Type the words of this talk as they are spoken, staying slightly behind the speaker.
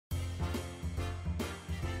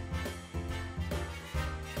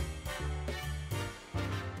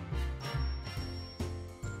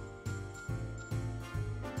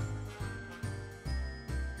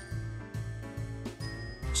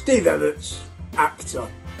Steve Evets, actor.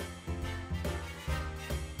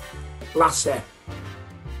 Lassie.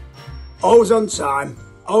 Always on time,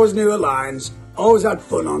 always knew her lines, always had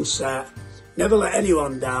fun on set, never let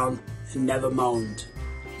anyone down, and never moaned.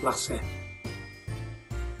 Lassie.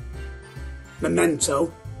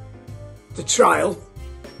 Memento. The Trial.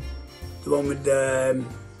 The one with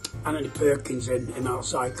Anthony Perkins in Out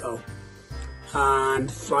Psycho.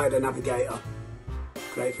 And Flight of the Navigator.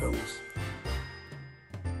 Great films.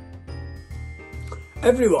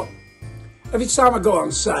 Everyone. Every time I go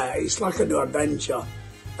on set, it's like a new adventure.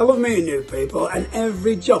 I love meeting new people, and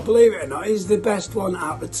every job, believe it or not, is the best one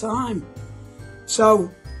at the time. So,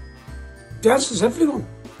 the answer's everyone.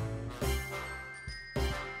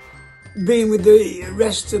 Being with the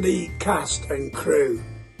rest of the cast and crew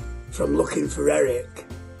from Looking for Eric,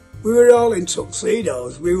 we were all in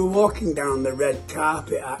tuxedos. We were walking down the red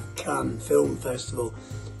carpet at Cannes Film Festival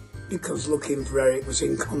because Looking for Eric was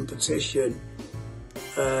in competition.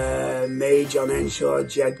 Me, John Henshaw,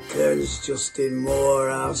 Jed Kearns, Justin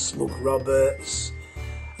Moore, Smug Roberts.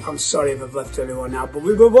 I'm sorry if I've left anyone out, but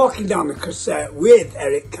we were walking down the cassette with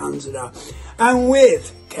Eric Cantona and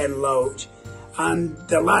with Ken Loach. And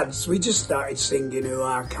the lads, we just started singing Who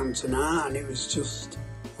Are Cantona, and it was just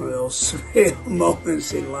one of those surreal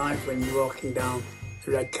moments in life when you're walking down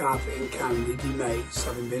the red carpet in Cannes with your mates,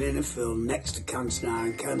 having been in a film next to Cantona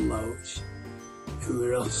and Ken Loach, and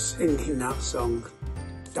we're all singing that song.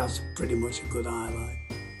 That's pretty much a good highlight.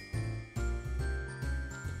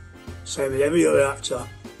 Same with every other actor.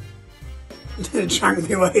 Drank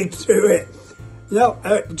my way through it. No,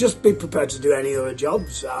 just be prepared to do any other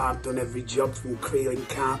jobs. I've done every job from cleaning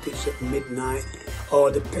carpets at midnight,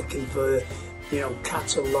 order picking for,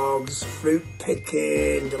 catalogues, fruit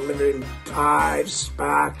picking, delivering pipes,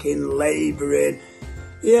 sparking, labouring.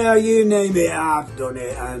 Yeah, you name it, I've done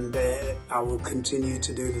it, and I will continue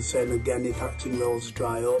to do the same again if acting roles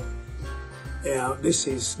dry up. This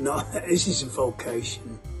is a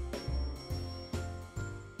vocation.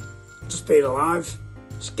 Just being alive,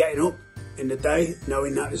 just getting up in the day,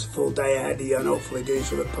 knowing that there's a full day ahead of you and hopefully doing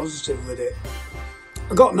something positive with it.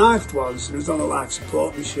 I got knifed once and I was on a life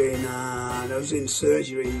support machine and I was in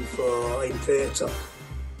surgery in theatre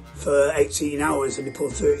for 18 hours and they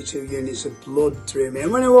put 32 units of blood through me.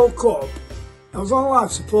 And when I woke up, I was on a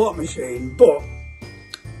life support machine, but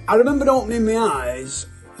I remembered opening my eyes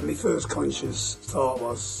and my first conscious thought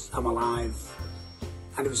was, I'm alive.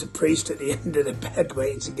 And there was a priest at the end of the bed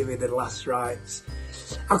waiting to give me the last rites.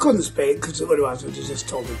 I couldn't speak because otherwise I would have just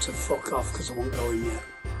told him to fuck off because I wasn't going yet.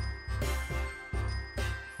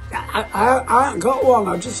 I haven't got one,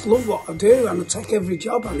 I just love what I do and I take every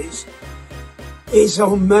job and it's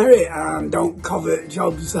on merit and don't covet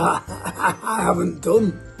jobs that I haven't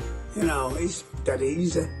done. It's dead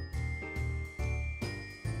easy.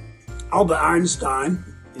 Albert Einstein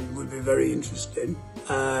would be very interesting.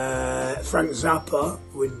 Frank Zappa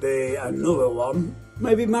would be another one.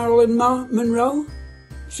 Maybe Marilyn Monroe.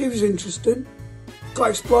 She was interesting. Got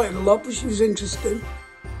exploited a lot, but she was interesting.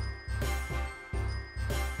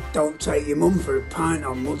 Don't take your mum for a pint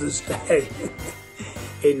on Mother's Day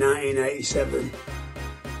in 1987.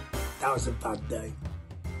 That was a bad day.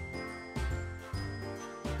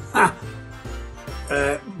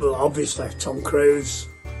 Well, obviously, Tom Cruise.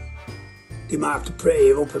 You might have to pretty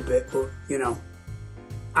him up a bit, but,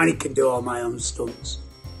 and he can do all my own stunts.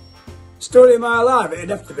 Story of my life, it'd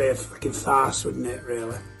have to be a fucking farce, wouldn't it,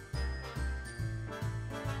 really?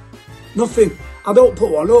 Nothing. I don't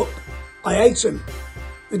put one up. I hate him.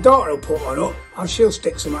 My daughter will put one up and she'll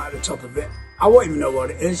stick some at the top of it. I won't even know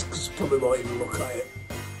what it is because I probably won't even look at it.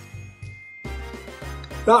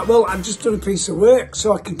 Right, well, I've just done a piece of work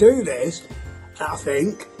so I can do this, I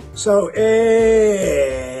think. So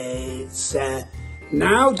it's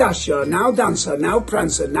now Dasher, now Dancer, now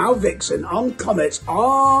Prancer, now Vixen, on Comet,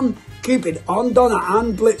 on Cupid, on Donna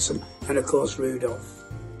and Blitzen, and of course Rudolph.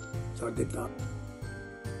 So I did that.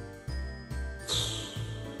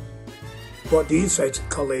 What do you say to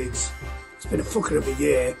colleagues? It's been a fucker of a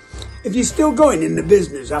year. If you're still going in the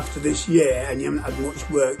business after this year and you haven't had much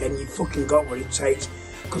work, then you fucking got what it takes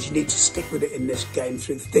because you need to stick with it in this game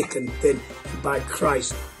through thick and thin. And by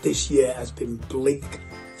Christ, this year has been bleak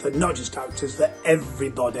for not just actors, for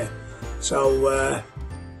everybody. So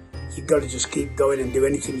you've got to just keep going and do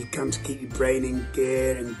anything you can to keep your brain in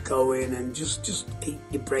gear and going and just keep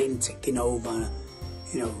your brain ticking over,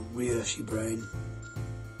 rehearse your brain.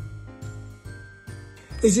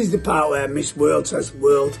 This is the part where Miss World says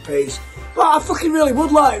world peace. But I fucking really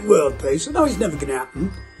would like world peace. I know it's never going to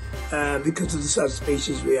happen because of the sad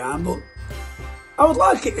species we are, but I would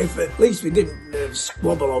like it if at least we didn't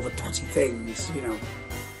squabble over petty things,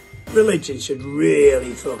 religion should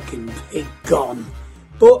really fucking be gone.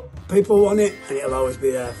 But people want it, and it'll always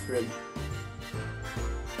be there for him.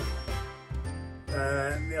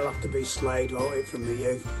 He'll have to be slayed, won't it, from the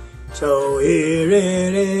youth. So here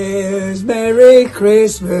it is, Merry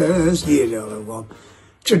Christmas. You know the one.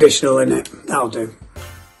 Traditional, innit? That'll do.